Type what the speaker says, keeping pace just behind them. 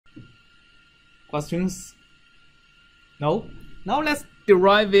Questions? No? Now let's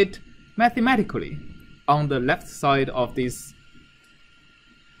derive it mathematically on the left side of this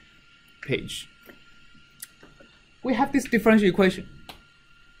page. We have this differential equation,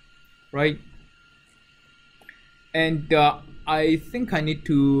 right? And I think I need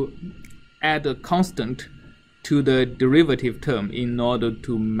to add a constant to the derivative term in order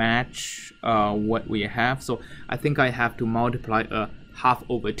to match what we have. So I think I have to multiply a half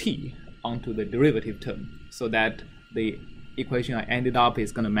over t onto the derivative term so that the equation I ended up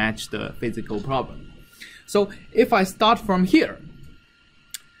is going to match the physical problem. So if I start from here,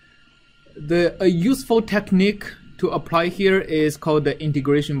 a useful technique to apply here is called the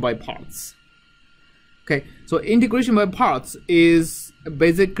integration by parts. Okay, so integration by parts is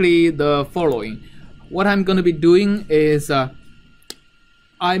basically the following. What I'm going to be doing is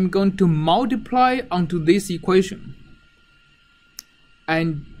I'm going to multiply onto this equation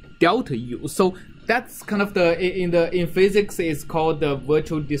and delta u. So that's kind of in physics it's called the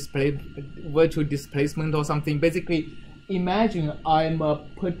virtual displacement or something. Basically, imagine I'm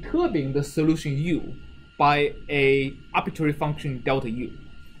perturbing the solution u by a arbitrary function delta u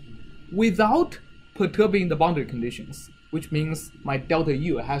without perturbing the boundary conditions, which means my delta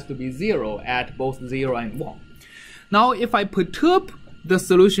u has to be 0 at both 0 and 1. Now, if I perturb the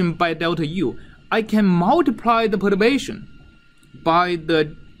solution by delta u, I can multiply the perturbation by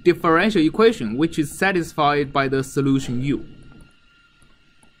the differential equation, which is satisfied by the solution u.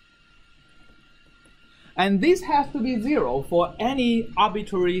 And this has to be 0 for any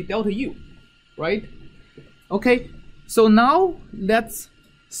arbitrary delta u, right? Okay, so now let's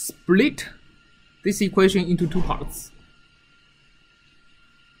split this equation into two parts.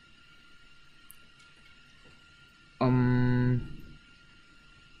 I'm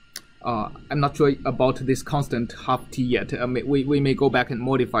not sure about this constant half t yet. We may go back and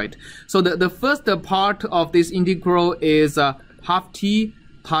modify it. So the first part of this integral is half t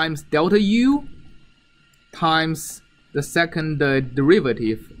times delta u times the second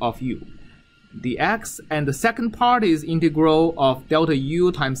derivative of u dx, and the second part is integral of delta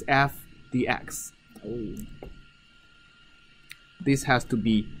u times f dx. This has to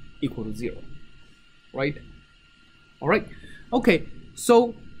be equal to 0, right? All right. Okay,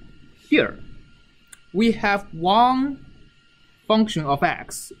 so here we have one function of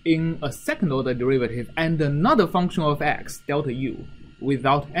x in a second order derivative and another function of x, delta u,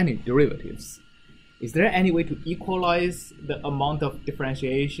 without any derivatives. Is there any way to equalize the amount of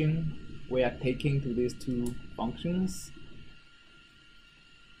differentiation we are taking to these two functions?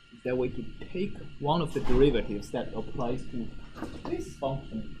 Is there a way to take one of the derivatives that applies to this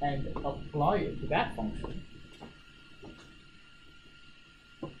function and apply it to that function?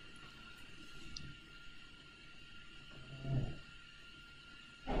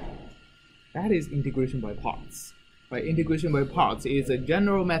 That is integration by parts. Right? Integration by parts is a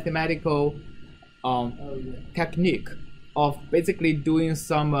general mathematical technique of basically doing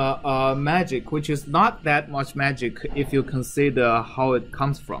some magic, which is not that much magic if you consider how it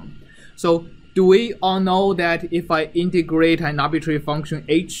comes from. So do we all know that if I integrate an arbitrary function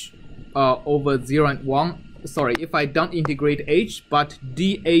h over 0 and 1, sorry, if I don't integrate h but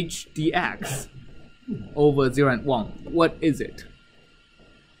dh dx over 0 and 1, what is it?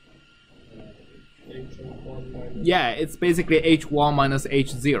 Yeah, it's basically h1 minus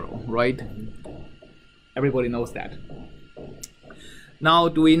h0, right? Everybody knows that. Now,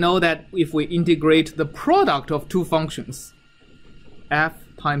 do we know that if we integrate the product of two functions, f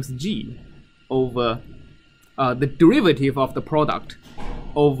times g over the derivative of the product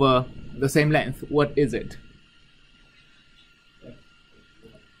over the same length, what is it?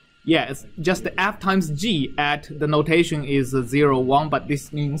 Yeah, it's just f times g at the notation is 0, 1, but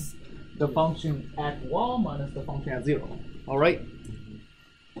this means the function at 1 minus the function at 0. All right?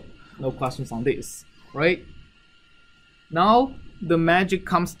 No questions on this, right? Now, the magic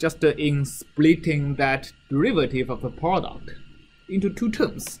comes just in splitting that derivative of the product into two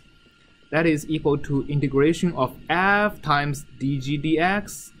terms. That is equal to integration of f times dg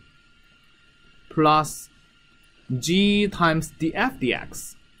dx plus g times df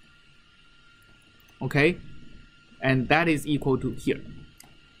dx. Okay? And that is equal to here.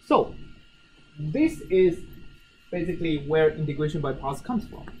 So, this is basically where integration by parts comes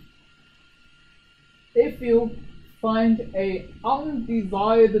from. If you find an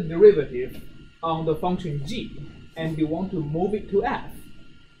undesired derivative on the function g and you want to move it to f,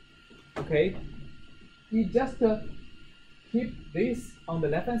 okay, you just keep this on the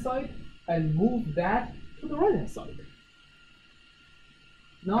left hand side and move that to the right hand side.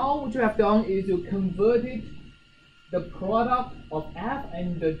 Now what you have done is you converted the product of f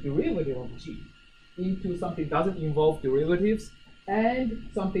and the derivative of g into something that doesn't involve derivatives and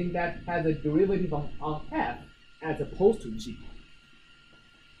something that has a derivative on f as opposed to g.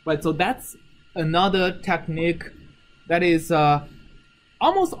 Right, so that's another technique that is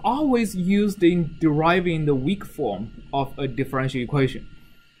almost always used in deriving the weak form of a differential equation.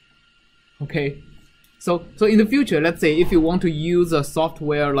 Okay, so in the future, let's say if you want to use a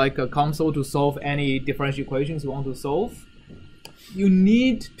software like a console to solve any differential equations you want to solve, you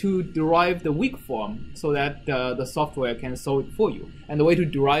need to derive the weak form so that the software can solve it for you. And the way to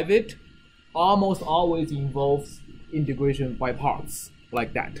derive it almost always involves integration by parts,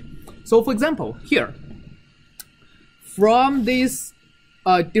 like that. So for example, here, from this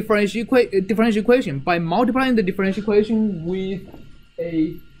differential equation, by multiplying the differential equation with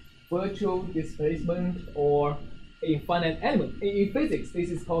a virtual displacement or a finite element. In physics,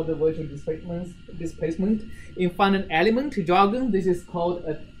 this is called the virtual displacement. In finite element jargon, this is called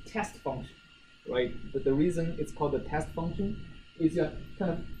a test function, right? But the reason it's called a test function is you're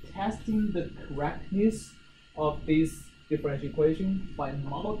kind of testing the correctness of this differential equation by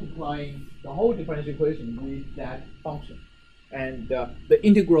multiplying the whole differential equation with that function, and the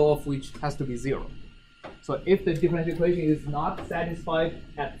integral of which has to be 0. So if the differential equation is not satisfied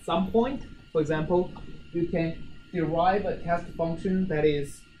at some point, for example, you can derive a test function that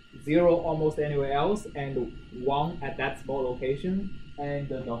is 0 almost anywhere else and 1 at that small location, and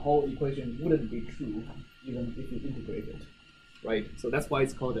the whole equation wouldn't be true even if you integrate it, right? So that's why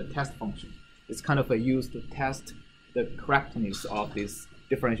it's called a test function. It's kind of a use to test the correctness of this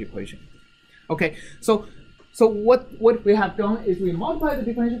differential equation. Okay, so what we have done is we multiply the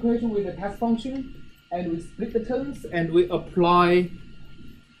differential equation with the test function, and we split the terms, and we apply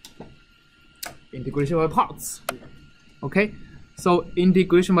integration by parts. Okay, so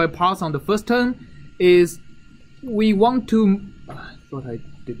integration by parts on the first term is we want to, I thought I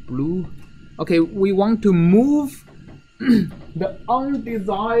did blue. Okay, we want to move the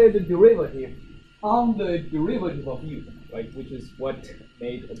undesired derivative on the derivative of u, right, which is what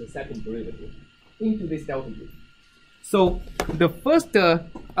made the second derivative, into this delta u. So the first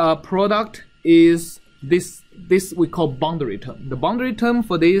product is this we call boundary term. The boundary term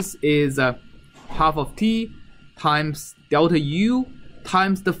for this is half of t times delta u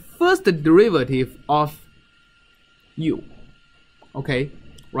times the first derivative of u. Okay,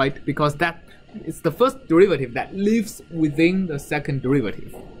 right? Because that is the first derivative that lives within the second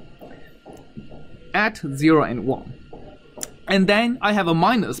derivative at 0 and 1. And then I have a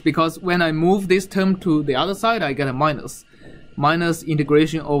minus, because when I move this term to the other side, I get a minus. Minus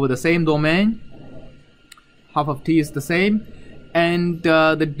integration over the same domain. Half of t is the same. And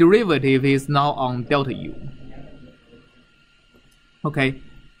the derivative is now on delta u. Okay,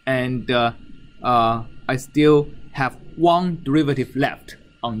 and I still have one derivative left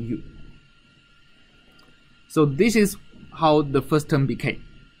on u. So this is how the first term became.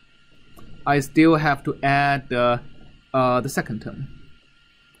 I still have to add the second term.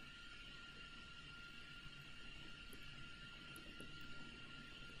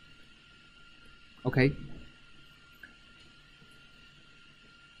 Okay.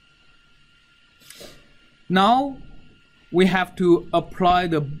 Now we have to apply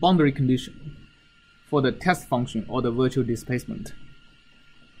the boundary condition for the test function or the virtual displacement.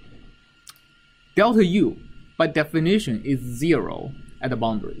 Delta u, by definition, is 0 at the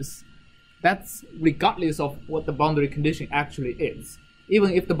boundaries. That's regardless of what the boundary condition actually is.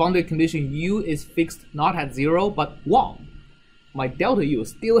 Even if the boundary condition u is fixed not at 0 but 1, my delta u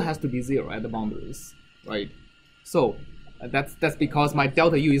still has to be 0 at the boundaries, right? So that's because my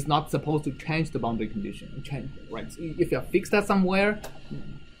delta u is not supposed to change the boundary condition, right? So if you're fixed at somewhere,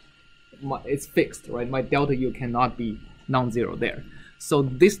 it's fixed, right? My delta u cannot be non-zero there. So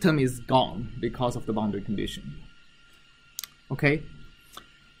this term is gone because of the boundary condition. Okay?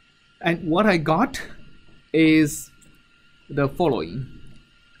 And what I got is the following.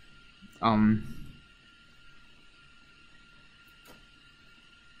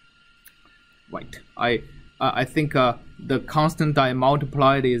 Right. I think the constant I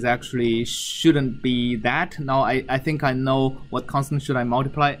multiplied is actually shouldn't be that. Now I think I know what constant should I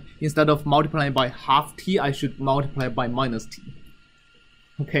multiply. Instead of multiplying by half t, I should multiply by minus t.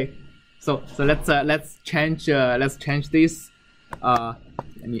 Okay. So let's change this.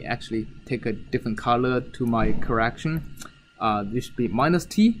 Let me actually take a different color to my correction. This should be minus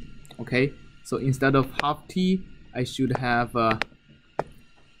t. Okay. So instead of half t, I should have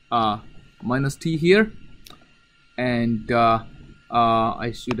minus t here, and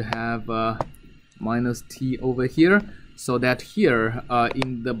I should have minus t over here, so that here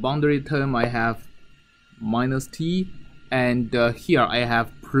in the boundary term I have minus t, and here I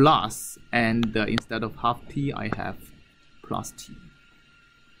have plus, and instead of half t, I have plus t.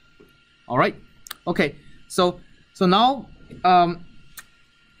 All right. Okay. So now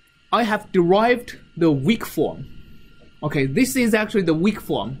I have derived the weak form. Okay, this is actually the weak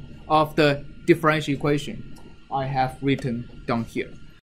form of the differential equation I have written down here.